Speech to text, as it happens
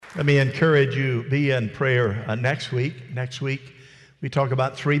Let me encourage you, be in prayer next week. Next week, we talk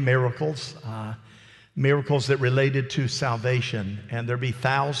about 3 miracles, miracles that related to salvation. And there'll be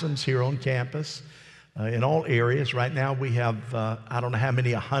thousands here on campus in all areas. Right now, we have, I don't know how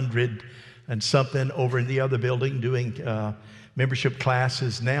many, 100 and something over in the other building doing membership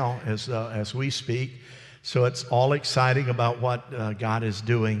classes now as we speak. So it's all exciting about what God is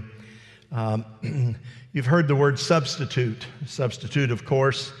doing. You've heard the word substitute. Substitute, of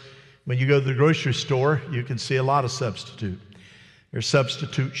course, when you go to the grocery store, you can see a lot of substitute. There's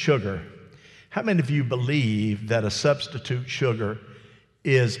substitute sugar. How many of you believe that a substitute sugar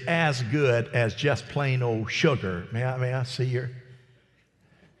is as good as just plain old sugar? May I see here?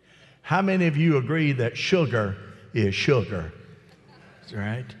 How many of you agree that sugar is sugar? That's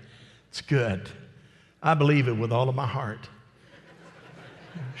right. It's good. I believe it with all of my heart.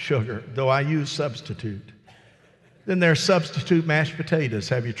 Sugar, though I use substitute. Then there's substitute mashed potatoes.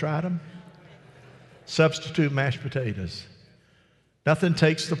 Have you tried them? Substitute mashed potatoes. Nothing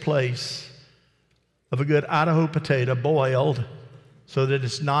takes the place of a good Idaho potato boiled so that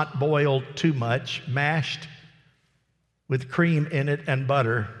it's not boiled too much, mashed with cream in it and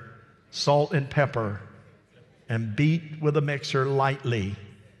butter, salt and pepper, and beat with a mixer lightly.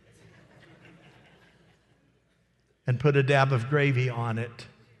 And put a dab of gravy on it.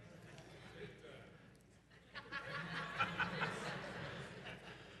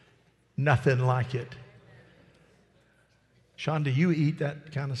 Nothing like it. Sean, do you eat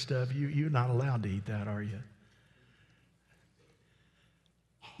that kind of stuff? You're not allowed to eat that, are you?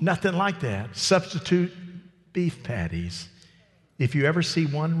 Nothing like that. Substitute beef patties. If you ever see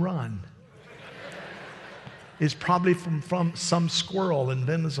one run, it's probably from some squirrel in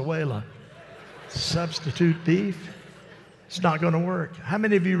Venezuela. Substitute beef? It's not going to work. How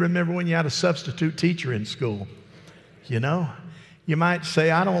many of you remember when you had a substitute teacher in school? You know, you might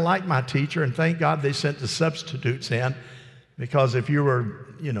say, I don't like my teacher, and thank God they sent the substitutes in, because if you were,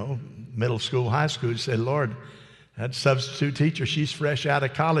 middle school, high school, you say, Lord, that substitute teacher, she's fresh out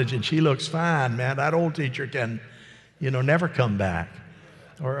of college, and she looks fine, man. That old teacher can, never come back.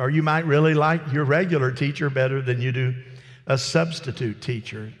 Or you might really like your regular teacher better than you do a substitute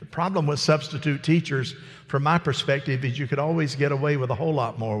teacher. The problem with substitute teachers, from my perspective, is you could always get away with a whole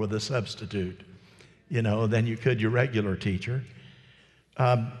lot more with a substitute, than you could your regular teacher.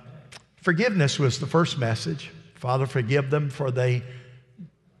 Forgiveness was the first message. Father, forgive them, for they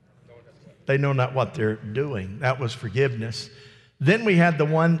know not what they're doing. That was forgiveness. Then we had the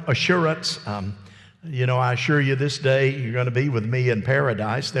one, assurance. I assure you this day you're going to be with me in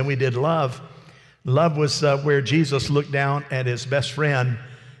paradise. Then we did love. Love was where Jesus looked down at his best friend,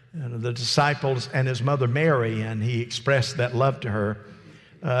 the disciples, and his mother Mary, and he expressed that love to her.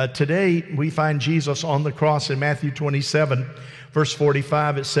 Today, we find Jesus on the cross in Matthew 27, verse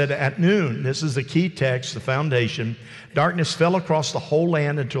 45. It said, at noon, this is the key text, the foundation, darkness fell across the whole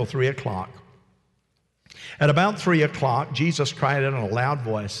land until 3 o'clock. At about 3 o'clock, Jesus cried out in a loud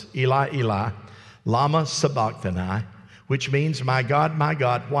voice, Eli, Eli, lama sabachthani, which means, my God,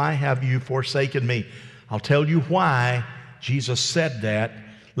 why have you forsaken me? I'll tell you why Jesus said that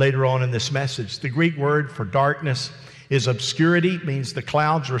later on in this message. The Greek word for darkness is obscurity. It means the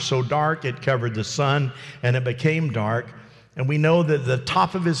clouds were so dark it covered the sun and it became dark. And we know that at the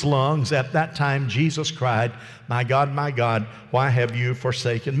top of his lungs at that time, Jesus cried, my God, why have you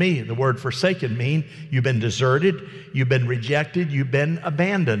forsaken me? The word forsaken means you've been deserted, you've been rejected, you've been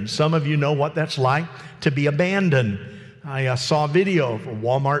abandoned. Some of you know what that's like to be abandoned. I saw a video, a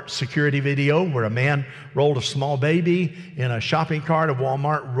Walmart security video, where a man rolled a small baby in a shopping cart of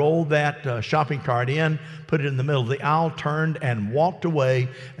Walmart, rolled that shopping cart in, put it in the middle of the aisle, turned and walked away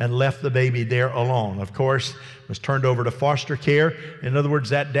and left the baby there alone. Of course, was turned over to foster care. In other words,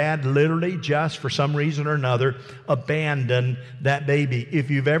 that dad literally just, for some reason or another, abandoned that baby.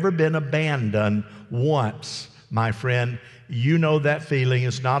 If you've ever been abandoned once, my friend, you know that feeling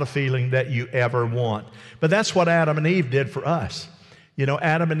is not a feeling that you ever want. But that's what Adam and Eve did for us.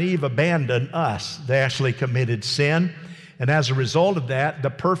 Adam and Eve abandoned us. They actually committed sin. And as a result of that, the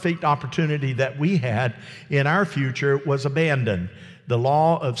perfect opportunity that we had in our future was abandoned. The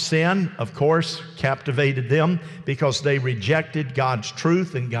law of sin, of course, captivated them because they rejected God's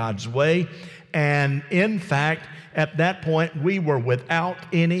truth and God's way. And in fact, at that point, we were without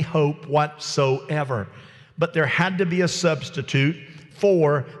any hope whatsoever. But there had to be a substitute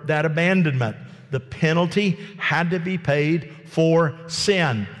for that abandonment. The penalty had to be paid for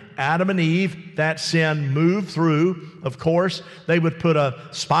sin. Adam and Eve, that sin moved through. Of course, they would put a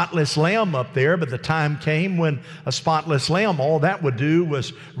spotless lamb up there, but the time came when a spotless lamb, all that would do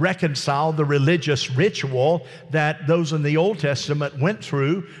was reconcile the religious ritual that those in the Old Testament went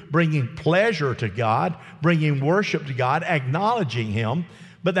through, bringing pleasure to God, bringing worship to God, acknowledging Him.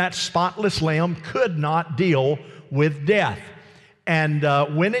 But that spotless lamb could not deal with death. And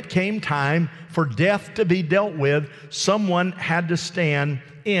when it came time for death to be dealt with, someone had to stand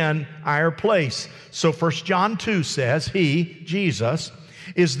in our place. So 1 John 2 says, He, Jesus,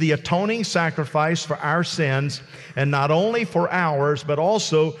 is the atoning sacrifice for our sins, and not only for ours, but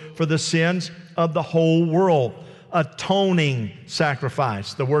also for the sins of the whole world. Atoning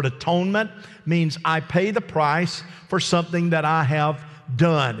sacrifice. The word atonement means I pay the price for something that I have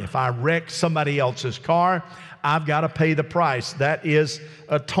done. If I wreck somebody else's car, I've got to pay the price. That is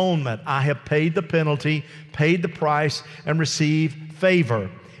atonement. I have paid the penalty, paid the price, and received favor.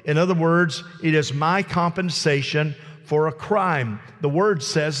 In other words, it is my compensation for a crime. The word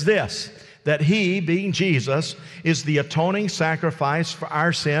says this, that He, being Jesus, is the atoning sacrifice for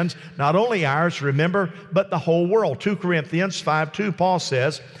our sins, not only ours, remember, but the whole world. 2 Corinthians 5:2, Paul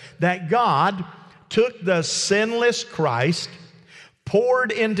says that God took the sinless Christ,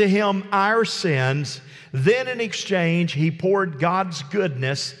 poured into Him our sins, then in exchange, He poured God's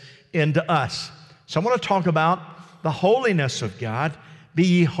goodness into us. So I want to talk about the holiness of God. Be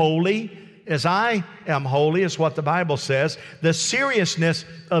ye holy as I am holy, is what the Bible says. The seriousness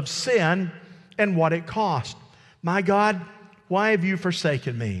of sin and what it cost. My God, why have you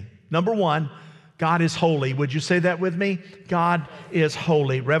forsaken me? Number one, God is holy. Would you say that with me? God is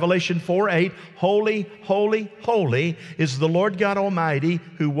holy. Revelation 4:8, holy, holy, holy is the Lord God Almighty,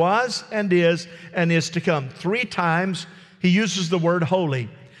 who was and is to come. 3 times He uses the word holy.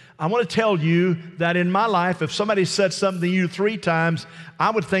 I want to tell you that in my life, if somebody said something to you 3 times, I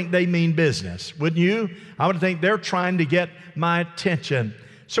would think they mean business, wouldn't you? I would think they're trying to get my attention.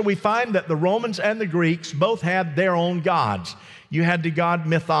 So we find that the Romans and the Greeks both had their own gods. You had the god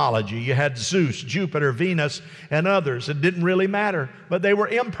mythology. You had Zeus, Jupiter, Venus, and others. It didn't really matter, but they were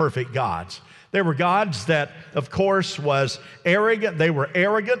imperfect gods. They were gods that, of course, was arrogant. They were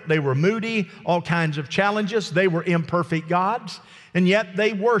arrogant. They were moody, all kinds of challenges. They were imperfect gods, and yet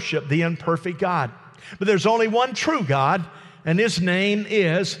they worshiped the imperfect God. But there's only one true God, and His name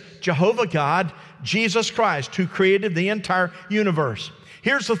is Jehovah God, Jesus Christ, who created the entire universe.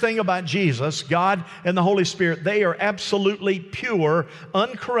 Here's the thing about Jesus, God and the Holy Spirit. They are absolutely pure,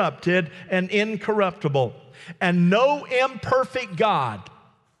 uncorrupted, and incorruptible. And no imperfect God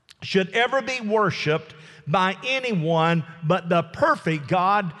should ever be worshiped by anyone, but the perfect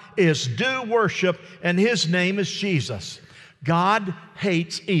God is due worship, and His name is Jesus. God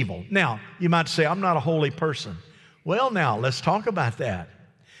hates evil. Now, you might say, I'm not a holy person. Well, now, let's talk about that.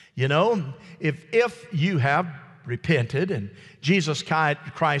 You know, if you have repented and Jesus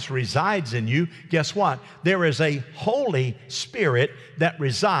Christ resides in you, guess what? There is a Holy Spirit that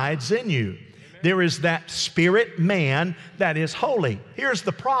resides in you. There is that spirit man that is holy. Here's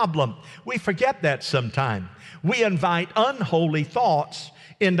the problem. We forget that sometime. We invite unholy thoughts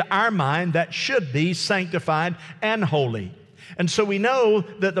into our mind that should be sanctified and holy. And so we know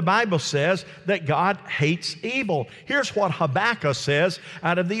that the Bible says that God hates evil. Here's what Habakkuk says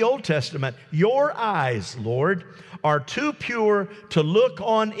out of the Old Testament. Your eyes, Lord, are too pure to look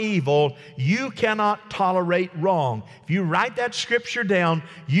on evil. You cannot tolerate wrong. If you write that scripture down,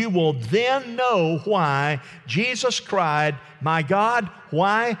 you will then know why Jesus cried, my God,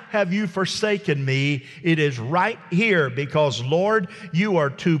 why have you forsaken me? It is right here because, Lord, you are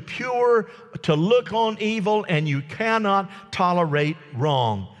too pure to look on evil and you cannot tolerate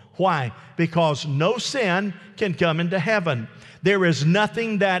wrong. Why? Because no sin can come into heaven. There is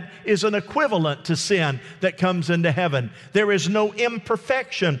nothing that is an equivalent to sin that comes into heaven. There is no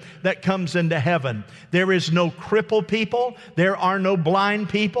imperfection that comes into heaven. There is no crippled people. There are no blind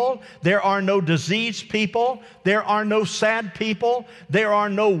people. There are no diseased people. There are no sad people. There are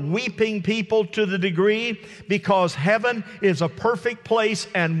no weeping people to the degree, because heaven is a perfect place,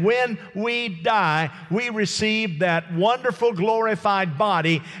 and when we die, we receive that wonderful glorified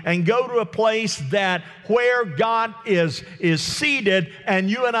body and go to a place that where God is seated, and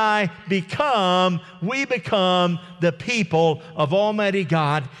you and I become the people of Almighty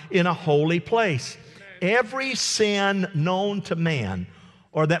God in a holy place. Every sin known to man,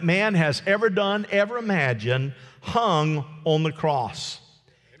 or that man has ever done, ever imagined, hung on the cross.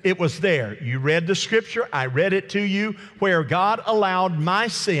 It was there. You read the scripture, I read it to you, where God allowed my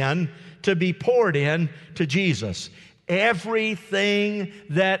sin to be poured in to Jesus. Everything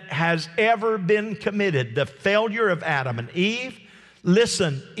that has ever been committed, the failure of Adam and Eve,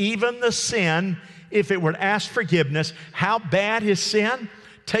 Listen, even the sin, if it were to ask forgiveness, how bad is sin?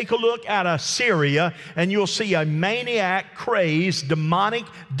 Take a look at Assyria and you'll see a maniac, crazed, demonic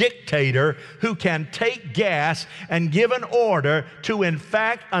dictator who can take gas and give an order to in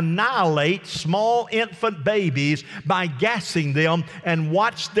fact annihilate small infant babies by gassing them and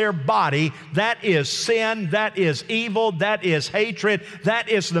watch their body. That is sin, that is evil, that is hatred, that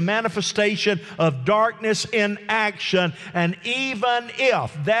is the manifestation of darkness in action. And even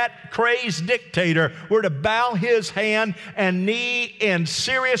if that crazed dictator were to bow his hand and knee in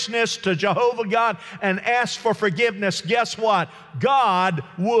seriousness to Jehovah God and ask for forgiveness, guess what? God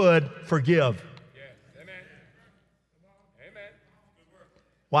would forgive. Yes. Amen. Amen.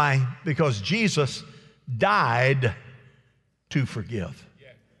 Why? Because Jesus died to forgive.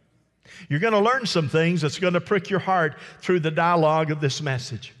 Yes. You're going to learn some things that's going to prick your heart through the dialogue of this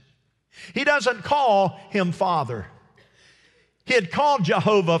message. He doesn't call him Father. He had called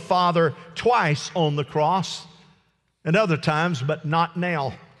Jehovah Father twice on the cross and other times, but not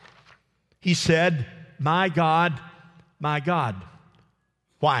now. He said, my God, my God.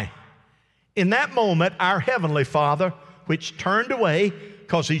 Why? In that moment, our Heavenly Father, which turned away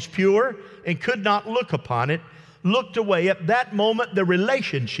because He's pure and could not look upon it, looked away. At that moment, the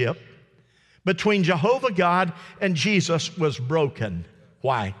relationship between Jehovah God and Jesus was broken.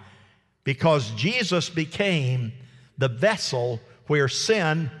 Why? Because Jesus became the vessel where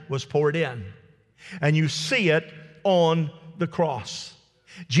sin was poured in. And you see it on the cross.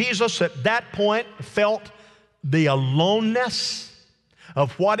 Jesus at that point felt the aloneness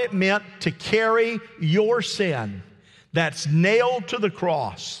of what it meant to carry your sin that's nailed to the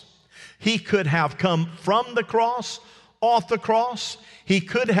cross. He could have come from the cross, off the cross. He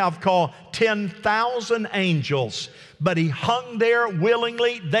could have called 10,000 angels, but He hung there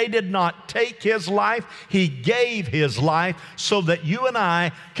willingly. They did not take His life. He gave His life so that you and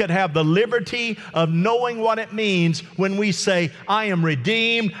I could have the liberty of knowing what it means when we say, I am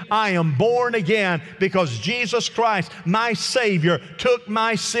redeemed, I am born again, because Jesus Christ, my Savior, took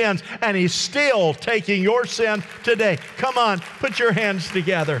my sins, and He's still taking your sin today. Come on, put your hands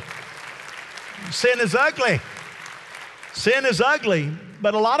together. Sin is ugly. Sin is ugly,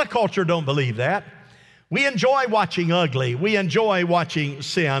 but a lot of culture don't believe that. We enjoy watching ugly. We enjoy watching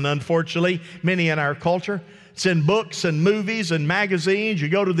sin, unfortunately, many in our culture. It's in books and movies and magazines. You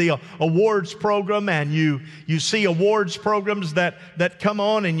go to the awards program and you see awards programs that come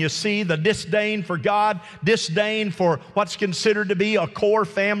on, and you see the disdain for God, disdain for what's considered to be a core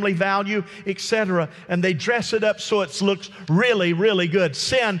family value, etc. And they dress it up so it looks really, really good.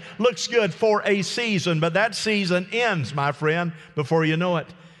 Sin looks good for a season, but that season ends, my friend, before you know it.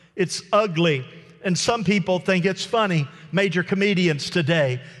 It's ugly. And some people think it's funny. Major comedians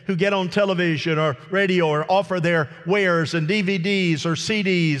today who get on television or radio or offer their wares and DVDs or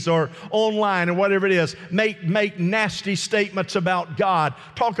CDs or online or whatever it is, make nasty statements about God,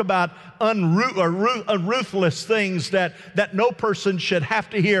 talk about ruthless things that no person should have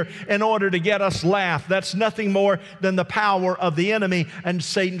to hear in order to get us laugh. That's nothing more than the power of the enemy and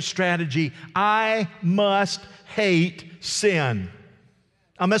Satan's strategy. I must hate sin.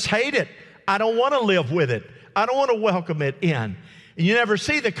 I must hate it. I don't want to live with it. I don't want to welcome it in. And you never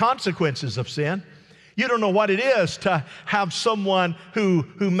see the consequences of sin. You don't know what it is to have someone who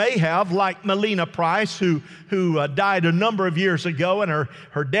may have, like Melina Price, who died a number of years ago, and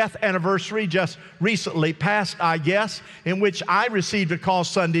her death anniversary just recently passed, I guess, in which I received a call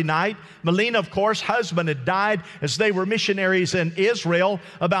Sunday night. Melina, of course, husband had died as they were missionaries in Israel.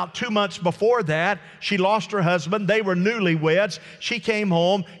 About 2 months before that, she lost her husband. They were newlyweds. She came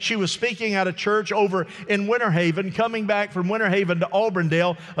home. She was speaking at a church over in Winter Haven. Coming back from Winter Haven to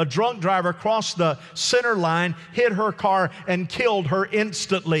Auburndale, a drunk driver crossed the center line, hit her car, and killed her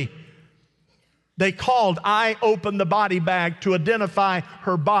instantly. They called. I opened the body bag to identify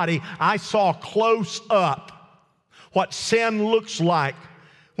her body. I saw close up what sin looks like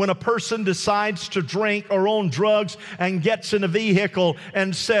when a person decides to drink or own drugs and gets in a vehicle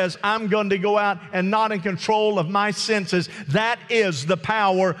and says, I'm going to go out and not in control of my senses. That is the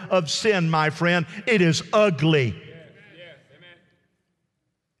power of sin, my friend. It is ugly. Yes. Amen.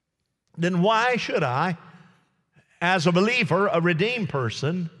 Then why should I, as a believer, a redeemed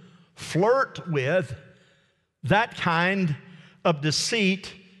person, flirt with that kind of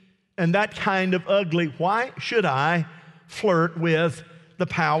deceit and that kind of ugly? Why should I flirt with the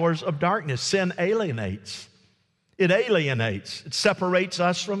powers of darkness? Sin alienates. It alienates. It separates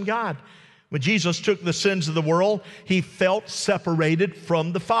us from God. When Jesus took the sins of the world, He felt separated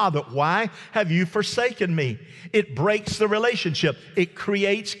from the Father. Why have you forsaken me? It breaks the relationship. It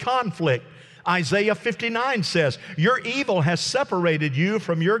creates conflict. Isaiah 59 says, your evil has separated you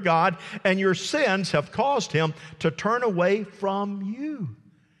from your God, and your sins have caused him to turn away from you.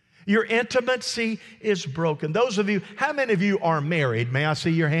 Your intimacy is broken. Those of you, how many of you are married? May I see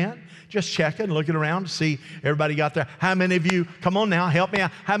your hand? Just checking, looking around to see everybody got there. How many of you, come on now, help me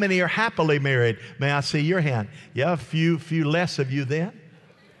out. How many are happily married? May I see your hand? Yeah, a few less of you then.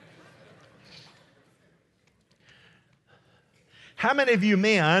 How many of you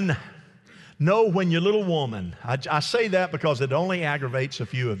men know when your little woman, I say that because it only aggravates a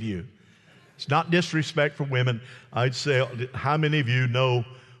few of you. It's not disrespect for women. I'd say, how many of you know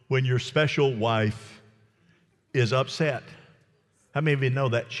when your special wife is upset? How many of you know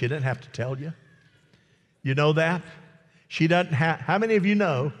that? She didn't have to tell you. You know that? She doesn't have, how many of you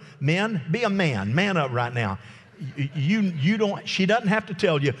know, men, be a man up right now. You don't, she doesn't have to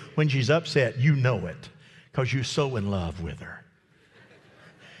tell you when she's upset. You know it because you're so in love with her.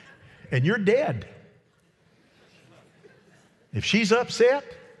 And you're dead. If she's upset,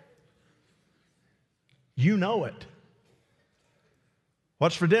 you know it.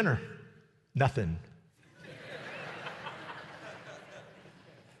 What's for dinner? Nothing.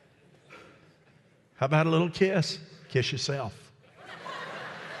 How about a little kiss? Kiss yourself.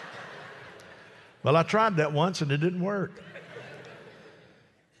 Well, I tried that once and it didn't work.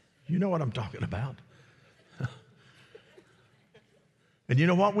 You know what I'm talking about. And you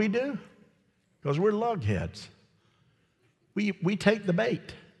know what we do? Because we're lugheads. We take the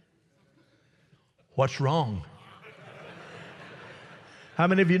bait. What's wrong? How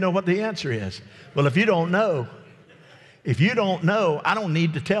many of you know what the answer is? Well, if you don't know, I don't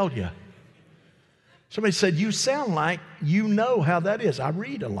need to tell you. Somebody said, you sound like you know how that is. I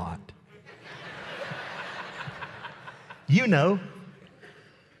read a lot. You know.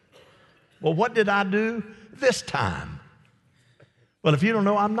 Well, what did I do this time? Well, if you don't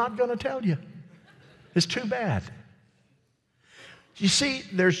know, I'm not going to tell you. It's too bad. You see,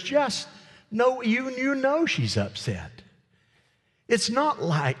 there's just no, you know she's upset. It's not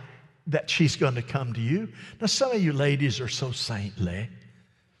like that she's going to come to you. Now, some of you ladies are so saintly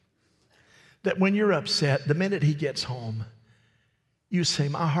that when you're upset, the minute he gets home, you say,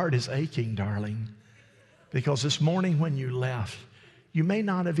 my heart is aching, darling, because this morning when you left, you may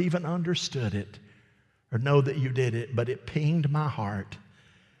not have even understood it or know that you did it, but it pinged my heart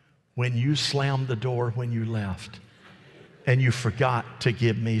when you slammed the door when you left and you forgot to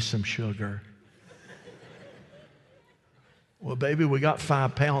give me some sugar. Well, baby, we got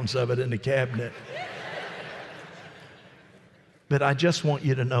 5 pounds of it in the cabinet. But I just want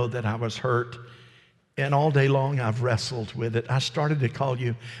you to know that I was hurt, and all day long I've wrestled with it. I started to call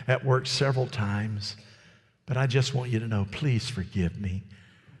you at work several times, but I just want you to know, please forgive me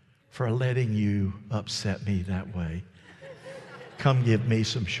for letting you upset me that way. Come give me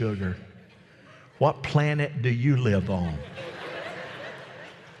some sugar. What planet do you live on?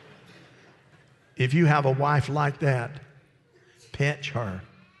 If you have a wife like that, pinch her.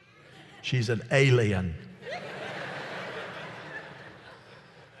 She's an alien.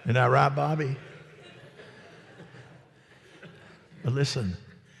 Isn't that right, Bobby? But listen,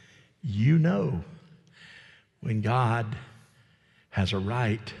 you know when God has a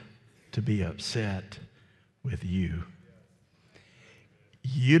right to be upset with you.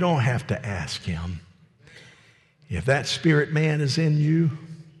 You don't have to ask him. If that spirit man is in you,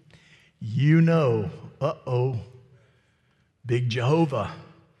 you know, Big Jehovah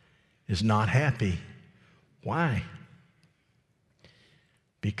is not happy. Why?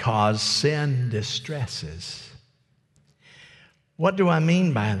 Because sin distresses. What do I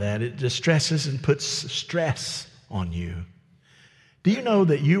mean by that? It distresses and puts stress on you. Do you know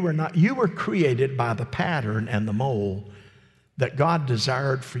that you were created by the pattern and the mold that God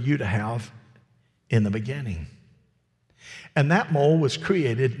desired for you to have in the beginning? And that mold was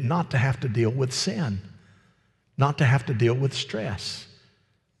created not to have to deal with sin, not to have to deal with stress.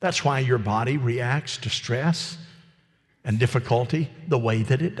 That's why your body reacts to stress and difficulty the way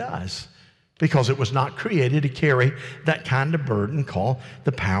that it does, because it was not created to carry that kind of burden called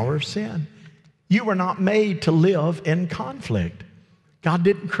the power of sin. You were not made to live in conflict. God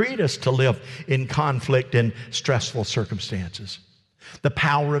didn't create us to live in conflict in stressful circumstances. The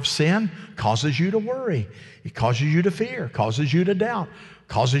power of sin causes you to worry. It causes you to fear, causes you to doubt,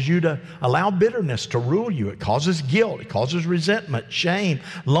 causes you to allow bitterness to rule you. It causes guilt. It causes resentment, shame,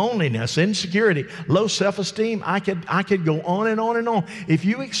 loneliness, insecurity, low self-esteem. I could go on and on and on. If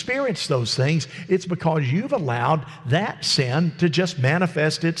you experience those things, it's because you've allowed that sin to just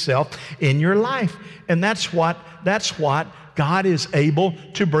manifest itself in your life. And that's what God is able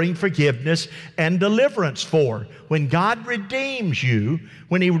to bring forgiveness and deliverance for. When God redeems you,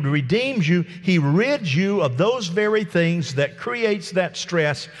 when He redeems you, He rids you of those very things that creates that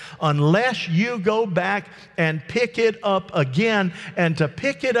stress unless you go back and pick it up again. And to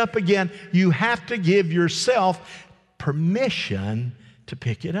pick it up again, you have to give yourself permission to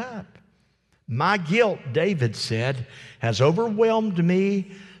pick it up. My guilt, David said, has overwhelmed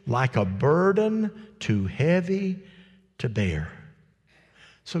me like a burden too heavy to bear.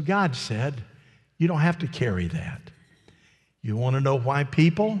 So God said, you don't have to carry that. You want to know why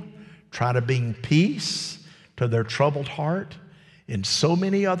people try to bring peace to their troubled heart? In so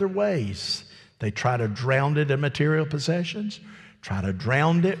many other ways. They try to drown it in material possessions, try to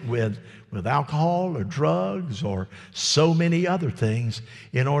drown it with alcohol or drugs or so many other things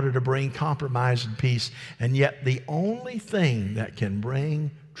in order to bring compromise and peace. And yet the only thing that can bring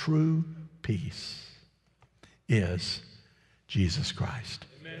true peace is Jesus Christ.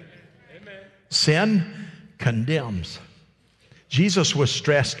 Amen. Amen. Sin condemns. Jesus was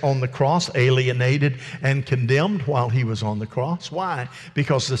stressed on the cross, alienated and condemned while He was on the cross. Why?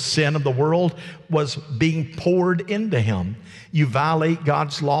 Because the sin of the world was being poured into Him. You violate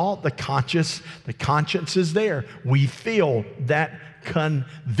God's law, the conscience is there. We feel that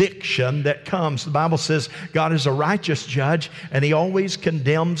conviction that comes. The Bible says God is a righteous judge and He always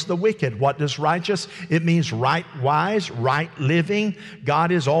condemns the wicked. What does righteous? It means right wise, right living.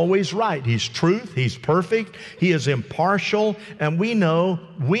 God is always right. He's truth. He's perfect. He is impartial. And we know,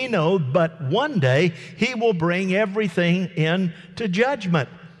 but one day He will bring everything into judgment.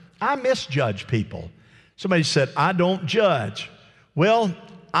 I misjudge people. Somebody said, I don't judge. Well,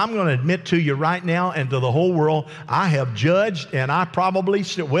 I'm going to admit to you right now and to the whole world, I have judged and I probably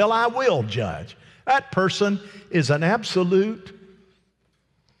still, I will judge. That person is an absolute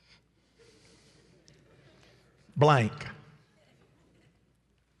blank.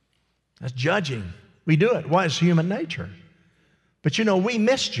 That's judging. We do it. Why? It's human nature. But we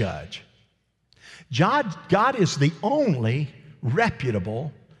misjudge. God is the only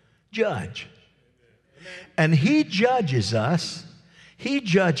reputable judge. And He judges us. He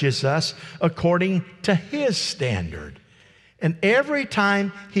judges us according to His standard. And every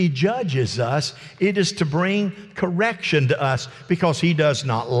time He judges us, it is to bring correction to us because He does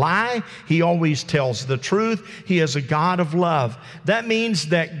not lie. He always tells the truth. He is a God of love. That means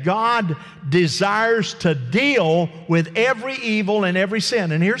that God desires to deal with every evil and every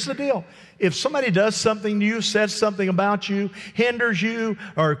sin. And here's the deal. If somebody does something to you, says something about you, hinders you,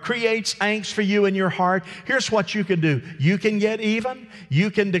 or creates angst for you in your heart, here's what you can do. You can get even. You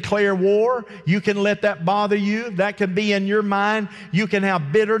can declare war. You can let that bother you. That can be in your mind. You can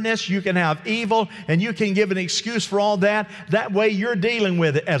have bitterness. You can have evil. And you can give an excuse for all that. That way you're dealing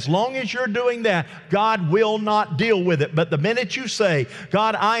with it. As long as you're doing that, God will not deal with it. But the minute you say,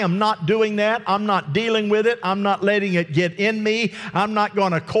 God, I am not doing that. I'm not dealing with it. I'm not letting it get in me. I'm not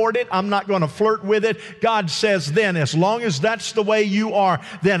going to court it. I'm not going to flirt with it. God says then, as long as that's the way you are,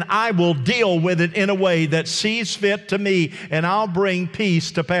 then I will deal with it in a way that sees fit to me, and I'll bring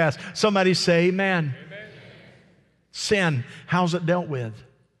peace to pass. Somebody say amen. Amen. Sin, how's it dealt with?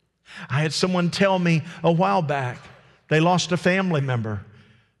 I had someone tell me a while back, they lost a family member,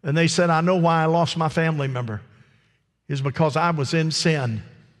 and they said, I know why I lost my family member. It's because I was in sin.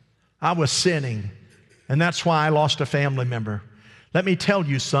 I was sinning, and that's why I lost a family member. Let me tell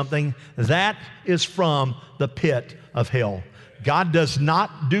you something. That is from the pit of hell. God does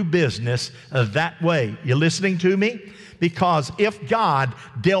not do business that way. You listening to me? Because if God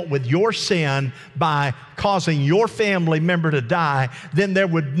dealt with your sin by causing your family member to die, then there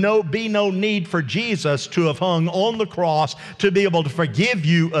would be no need for Jesus to have hung on the cross to be able to forgive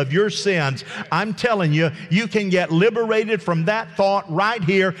you of your sins. I'm telling you, you can get liberated from that thought right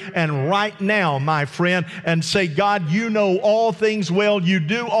here and right now, my friend, and say, God, you know all things well, you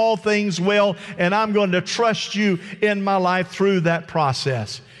do all things well, and I'm going to trust you in my life through that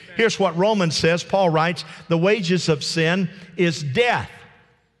process. Here's what Romans says. Paul writes, the wages of sin is death.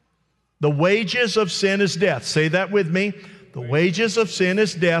 The wages of sin is death. Say that with me. The wages of sin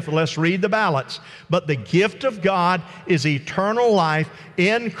is death. Let's read the balance. But the gift of God is eternal life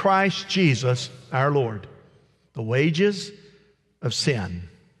in Christ Jesus our Lord. The wages of sin.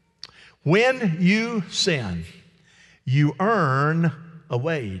 When you sin, you earn a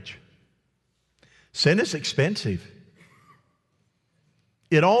wage. Sin is expensive.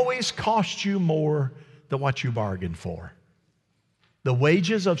 It always costs you more than what you bargained for. The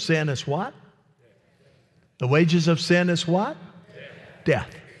wages of sin is what? The wages of sin is what?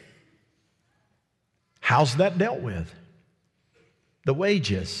 Death. How's that dealt with? The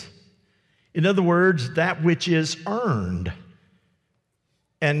wages. In other words, that which is earned.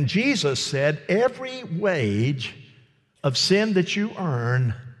 And Jesus said, every wage of sin that you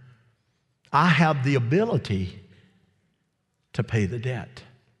earn, I have the ability to pay the debt.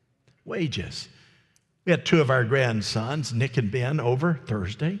 Wages. We had two of our grandsons, Nick and Ben, over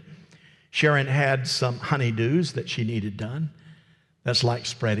Thursday. Sharon had some honeydews that she needed done. That's like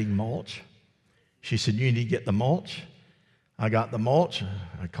spreading mulch. She said, you need to get the mulch. I got the mulch.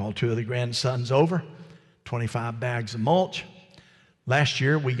 I called two of the grandsons over, 25 bags of mulch. Last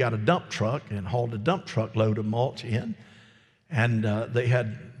year, we got a dump truck and hauled a dump truck load of mulch in. And they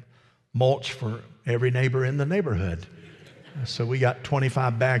had mulch for every neighbor in the neighborhood. So we got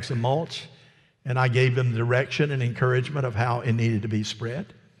 25 bags of mulch, and I gave them direction and encouragement of how it needed to be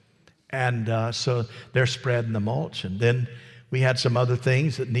spread. And so they're spreading the mulch. And then we had some other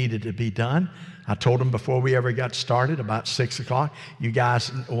things that needed to be done. I told them before we ever got started, about 6 o'clock, you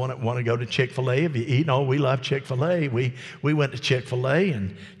guys want to go to Chick-fil-A? Have you eaten? Oh, we love Chick-fil-A. We went to Chick-fil-A,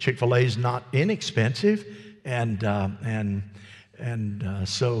 and Chick-fil-A is not inexpensive. And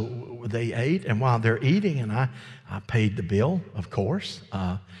so they ate, and while they're eating, and I paid the bill, of course.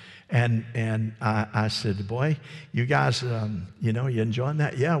 And I said, boy, you guys, you enjoying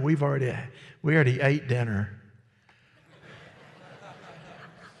that? Yeah, we already ate dinner.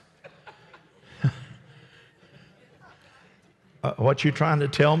 What you're trying to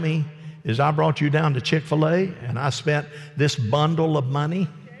tell me is I brought you down to Chick-fil-A and I spent this bundle of money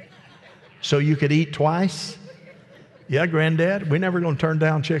so you could eat twice? Yeah, Granddad, we're never going to turn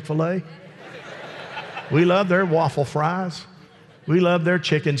down Chick-fil-A. We love their waffle fries. We love their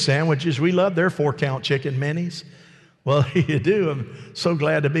chicken sandwiches. We love their 4-count chicken minis. Well, you do. I'm so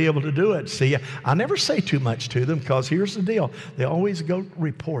glad to be able to do it. See, I never say too much to them because here's the deal. They always go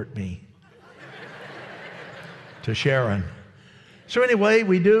report me to Sharon. So anyway,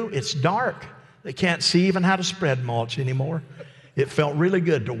 we do. It's dark. They can't see even how to spread mulch anymore. It felt really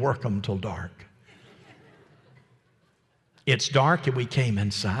good to work them till dark. It's dark and we came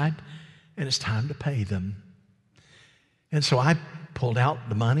inside and it's time to pay them. And so I pulled out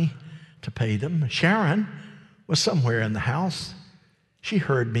the money to pay them. Sharon was somewhere in the house. She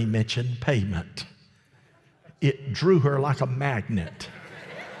heard me mention payment. It drew her like a magnet.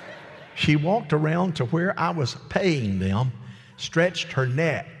 She walked around to where I was paying them, stretched her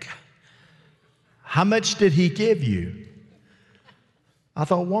neck. How much did he give you? I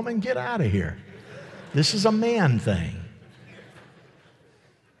thought, woman, get out of here. This is a man thing.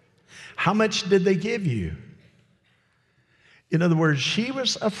 How much did they give you? In other words, she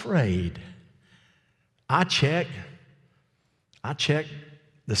was afraid. I checked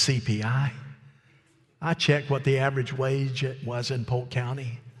the CPI. I checked what the average wage was in Polk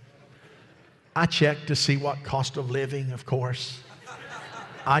County. I checked to see what cost of living, of course.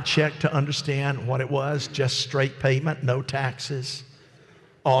 I checked to understand what it was, just straight payment, no taxes,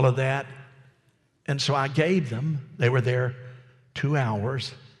 all of that. And so I gave them, they were there 2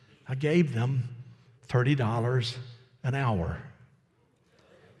 hours, I gave them $30 an hour.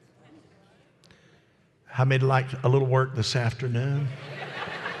 How many like a little work this afternoon?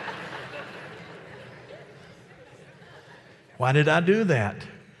 Why did I do that?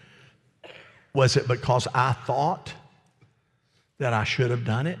 Was it because I thought that I should have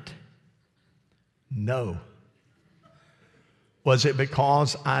done it? No. Was it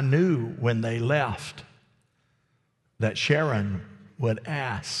because I knew when they left that Sharon would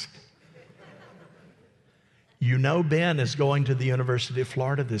ask? You know Ben is going to the University of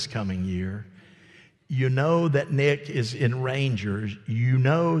Florida this coming year. You know that Nick is in Rangers. You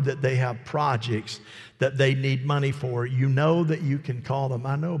know that they have projects that they need money for. You know that you can call them.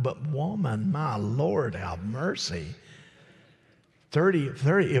 I know, but woman, my Lord, have mercy. 30,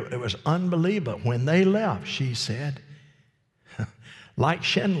 it was unbelievable. When they left, she said, like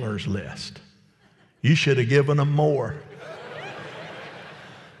Schindler's List, you should have given them more.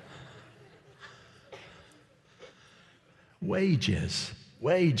 Wages.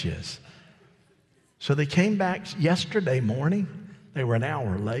 So they came back yesterday morning. They were an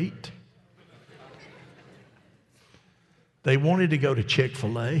hour late. They wanted to go to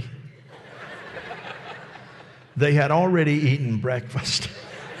Chick-fil-A. They had already eaten breakfast.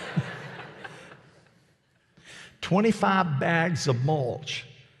 25 bags of mulch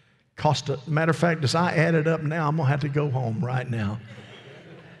cost matter of fact, as I add it up now, I'm going to have to go home right now.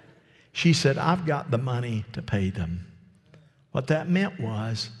 She said, I've got the money to pay them. What that meant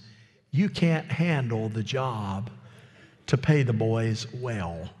was, you can't handle the job to pay the boys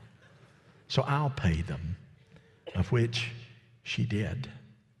well, so I'll pay them, of which she did.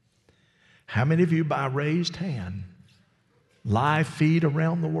 How many of you, by raised hand, live feed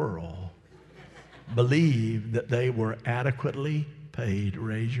around the world, believe that they were adequately paid?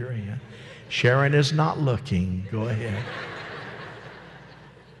 Raise your hand. Sharon is not looking. Go ahead.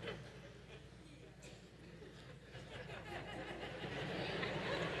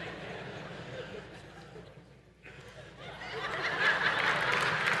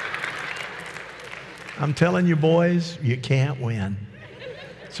 I'm telling you, boys, you can't win.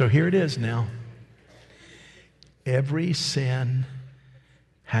 So here it is now. Every sin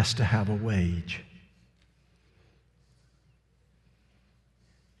has to have a wage.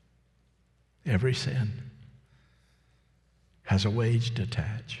 Every sin has a wage to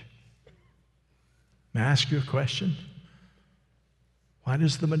attach. May I ask you a question? Why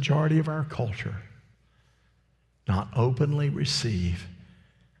does the majority of our culture not openly receive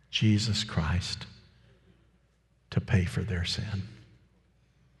Jesus Christ to pay for their sin?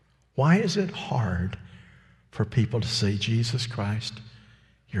 Why is it hard for people to say, Jesus Christ,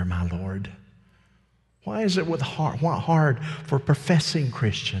 you're my Lord? Why is it hard for professing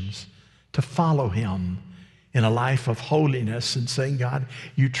Christians to follow him in a life of holiness and saying, God,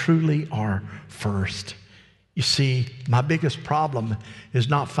 you truly are first? You see, my biggest problem is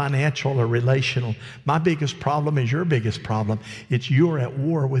not financial or relational. My biggest problem is your biggest problem. It's you're at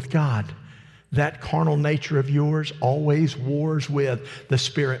war with God. That carnal nature of yours always wars with the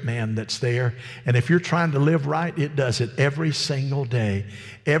spirit man that's there. And if you're trying to live right, it does it every single day.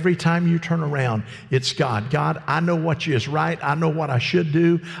 Every time you turn around, it's God. God, I know what is right. I know what I should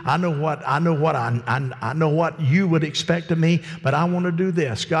do. I know what you would expect of me, but I want to do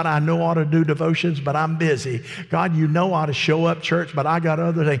this. God, I know I ought to do devotions, but I'm busy. God, you know I ought to show up church, but I got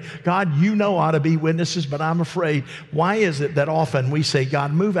other things. God, you know I ought to be witnesses, but I'm afraid. Why is it that often we say,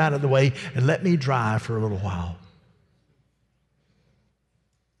 God, move out of the way and let me drive for a little while?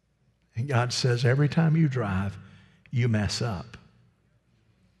 And God says, every time you drive, you mess up.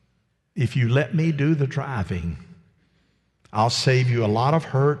 If you let me do the driving, I'll save you a lot of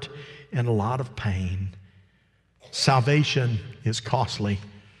hurt and a lot of pain. Salvation is costly.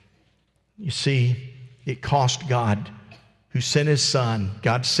 You see, it cost God, who sent his son.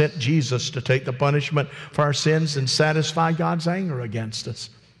 God sent Jesus to take the punishment for our sins and satisfy God's anger against us.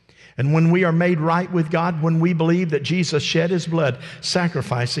 And when we are made right with God, when we believe that Jesus shed his blood,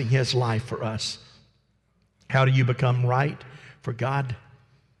 sacrificing his life for us, how do you become right for God?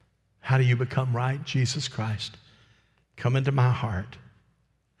 How do you become right? Jesus Christ, come into my heart.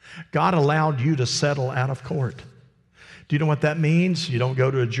 God allowed you to settle out of court. Do you know what that means? You don't go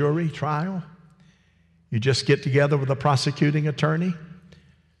to a jury trial. You just get together with a prosecuting attorney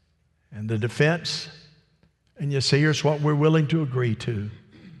and the defense, and you say, here's what we're willing to agree to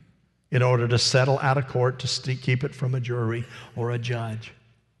in order to settle out of court, to keep it from a jury or a judge.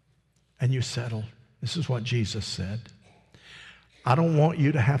 And you settle. This is what Jesus said. I don't want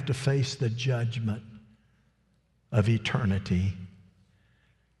you to have to face the judgment of eternity.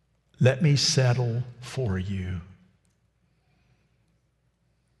 Let me settle for you.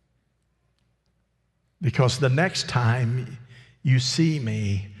 Because the next time you see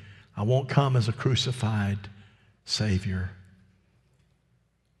me, I won't come as a crucified Savior.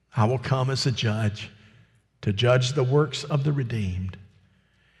 I will come as a judge to judge the works of the redeemed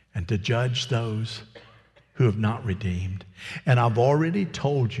and to judge those who have not redeemed. And I've already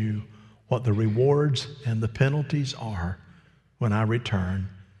told you what the rewards and the penalties are when I return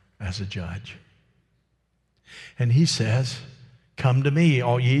as a judge. And he says, come to me,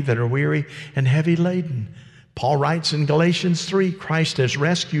 all ye that are weary and heavy laden. Paul writes in Galatians 3, Christ has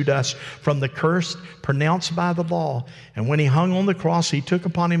rescued us from the curse pronounced by the law. And when he hung on the cross, he took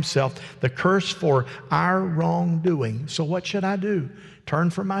upon himself the curse for our wrongdoing. So what should I do? Turn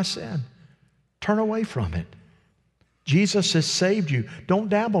from my sin. Turn away from it. Jesus has saved you. Don't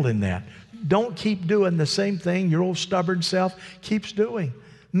dabble in that. Don't keep doing the same thing your old stubborn self keeps doing.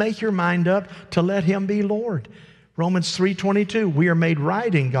 Make your mind up to let him be Lord. Romans 3:22, we are made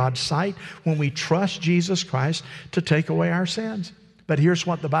right in God's sight when we trust Jesus Christ to take away our sins. But here's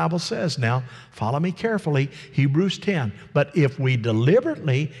what the Bible says now. Follow me carefully. Hebrews 10. But if we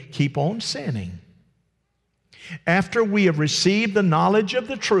deliberately keep on sinning, after we have received the knowledge of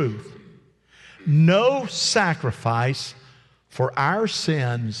the truth, no sacrifice for our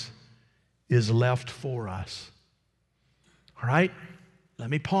sins is left for us. All right? Let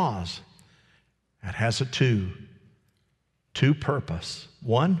me pause. That has a two purpose.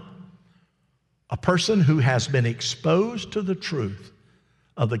 One, A person who has been exposed to the truth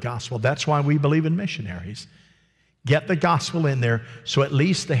of the gospel. That's why we believe in missionaries. Get the gospel in there so at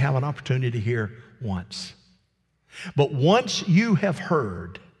least they have an opportunity to hear once. But once you have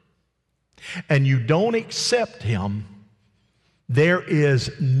heard and you don't accept him, there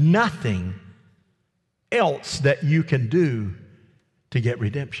is nothing else that you can do to get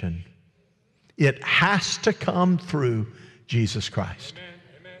redemption. It has to come through Jesus Christ. Amen.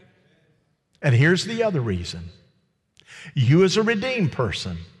 Amen. And here's the other reason. You as a redeemed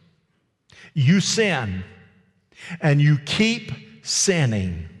person, you sin, and you keep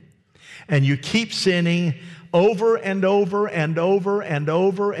sinning. And you keep sinning over and over and over and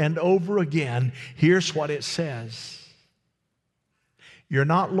over and over again. Here's what it says. You're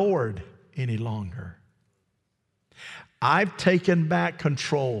not Lord any longer. I've taken back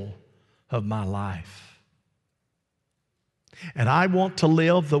control of my life. And I want to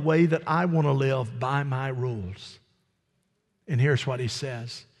live the way that I want to live by my rules. And here's what he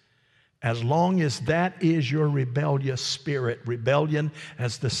says. As long as that is your rebellious spirit, rebellion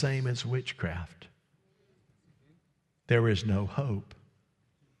as the same as witchcraft, there is no hope.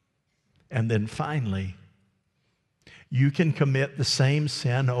 And then finally, you can commit the same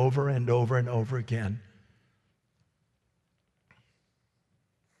sin over and over and over again.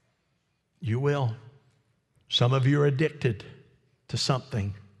 You will. Some of you are addicted to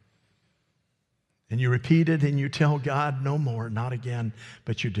something. And you repeat it and you tell God, no more, not again,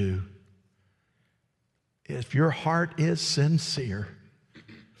 but you do. If your heart is sincere,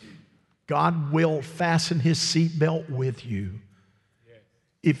 God will fasten his seatbelt with you.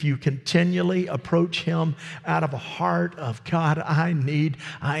 If you continually approach him out of a heart of, God, I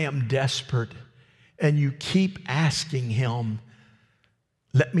am desperate, and you keep asking him,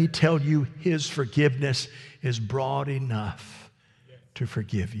 let me tell you, his forgiveness is broad enough to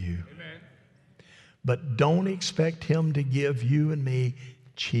forgive you. Amen. But don't expect him to give you and me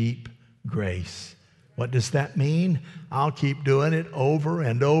cheap grace. What does that mean? I'll keep doing it over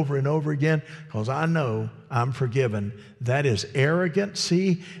and over and over again because I know I'm forgiven. That is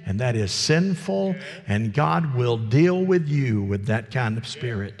arrogancy and that is sinful, and God will deal with you with that kind of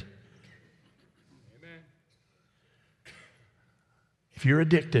spirit. Amen. If you're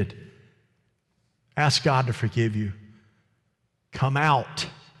addicted, ask God to forgive you. Come out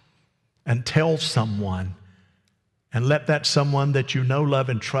and tell someone, and let that someone that you know, love,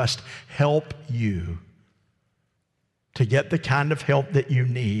 and trust help you to get the kind of help that you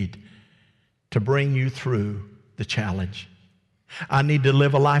need to bring you through the challenge. I need to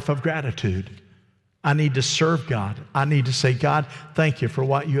live a life of gratitude. I need to serve God. I need to say, God, thank you for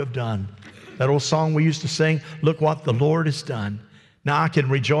what you have done. That old song we used to sing, look what the Lord has done. Now I can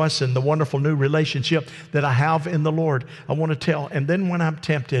rejoice in the wonderful new relationship that I have in the Lord. I want to tell. And then when I'm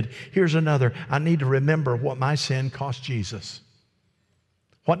tempted, here's another. I need to remember what my sin cost Jesus.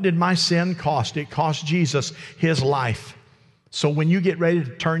 What did my sin cost? It cost Jesus his life. So when you get ready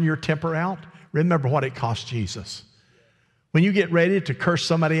to turn your temper out, remember what it cost Jesus. When you get ready to curse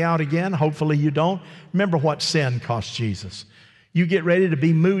somebody out again, hopefully you don't, remember what sin cost Jesus. You get ready to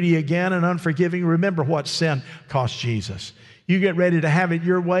be moody again and unforgiving, remember what sin cost Jesus. You get ready to have it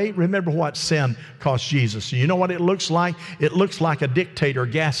your way, remember what sin cost Jesus. You know what it looks like? It looks like a dictator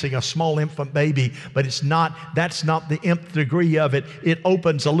gassing a small infant baby, but it's not. That's not the nth degree of it. It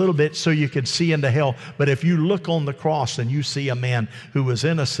opens a little bit so you can see into hell. But if you look on the cross and you see a man who was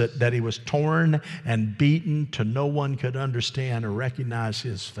innocent, that he was torn and beaten till no one could understand or recognize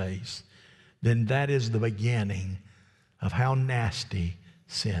his face, then that is the beginning of how nasty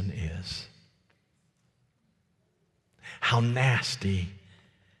sin is. How nasty.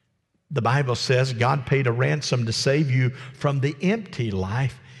 The Bible says God paid a ransom to save you from the empty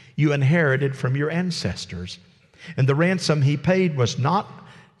life you inherited from your ancestors. And the ransom he paid was not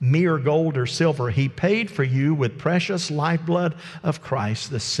mere gold or silver. He paid for you with precious lifeblood of Christ,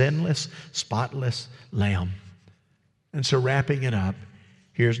 the sinless, spotless Lamb. And so wrapping it up,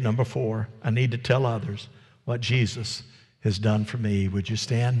 here's number 4. I need to tell others what Jesus has done for me. Would you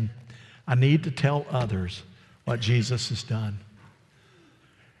stand? I need to tell others what Jesus has done.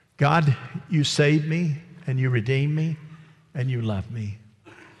 God, you saved me and you redeemed me and you love me.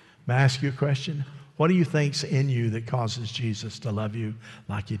 May I ask you a question? What do you think's in you that causes Jesus to love you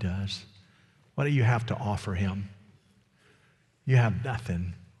like he does? What do you have to offer him? You have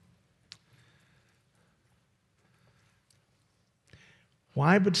nothing.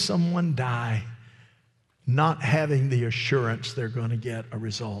 Why would someone die not having the assurance they're going to get a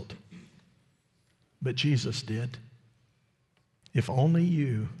result? But Jesus did. If only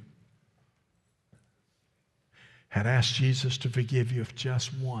you had asked Jesus to forgive you of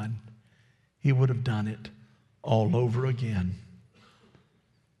just one, He would have done it all over again,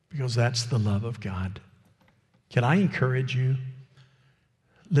 because that's the love of God. Can I encourage you?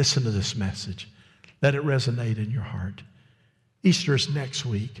 Listen to this message. Let it resonate in your heart. Easter is next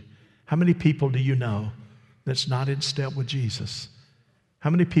week. How many people do you know that's not in step with Jesus? How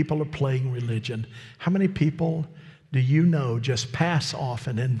many people are playing religion? How many people do you know just pass off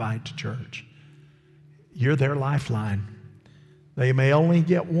an invite to church? You're their lifeline. They may only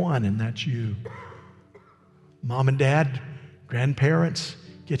get one, and that's you. Mom and dad, grandparents,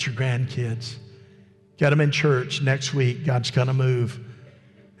 get your grandkids. Get them in church next week. God's going to move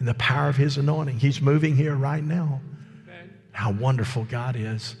in the power of His anointing. He's moving here right now. Amen. How wonderful God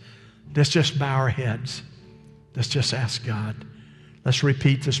is. Let's just bow our heads. Let's just ask God. Let's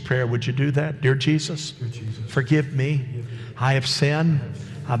repeat this prayer. Would you do that? Dear Jesus, forgive me. I have sinned.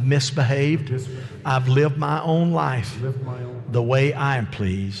 I've misbehaved. I've lived my own life the way I am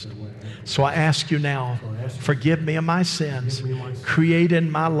pleased. So I ask you now, forgive me of my sins. Create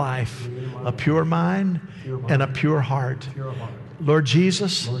in my life a pure mind and a pure heart. Lord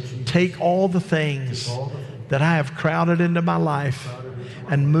Jesus, take all the things that I have crowded into my life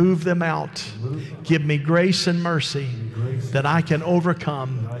and move them out. Give me grace and mercy that I can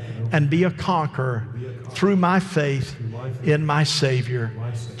overcome and be a conqueror through my faith in my Savior,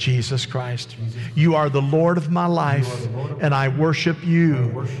 Jesus Christ. You are the Lord of my life, and I worship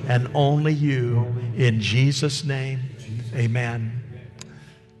you and only you. In Jesus' name, amen.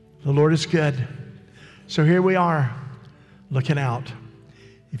 The Lord is good. So here we are, looking out.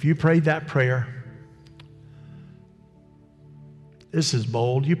 If you prayed that prayer, this is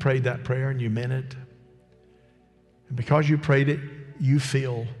bold. You prayed that prayer and you meant it. And because you prayed it, you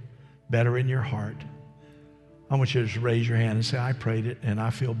feel better in your heart. I want you to just raise your hand and say, I prayed it and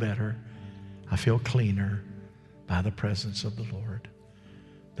I feel better. I feel cleaner by the presence of the Lord.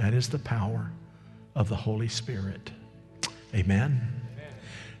 That is the power of the Holy Spirit. Amen.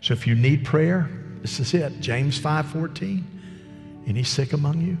 So if you need prayer, this is it. James 5:14. Any sick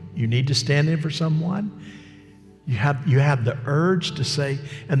among you? You need to stand in for someone? You have the urge to say,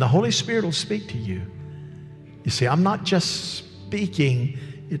 and the Holy Spirit will speak to you. You see, I'm not just speaking.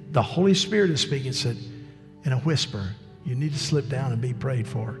 The Holy Spirit is speaking. It said, in a whisper, you need to slip down and be prayed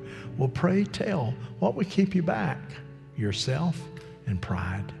for. Well, pray tell. What would keep you back? Yourself and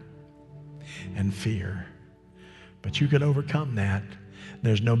pride and fear. But you can overcome that.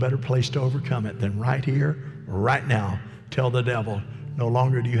 There's no better place to overcome it than right here, right now. Tell the devil, no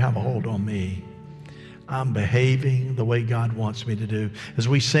longer do you have a hold on me. I'm behaving the way God wants me to do. As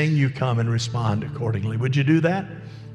we sing, you come and respond accordingly. Would you do that?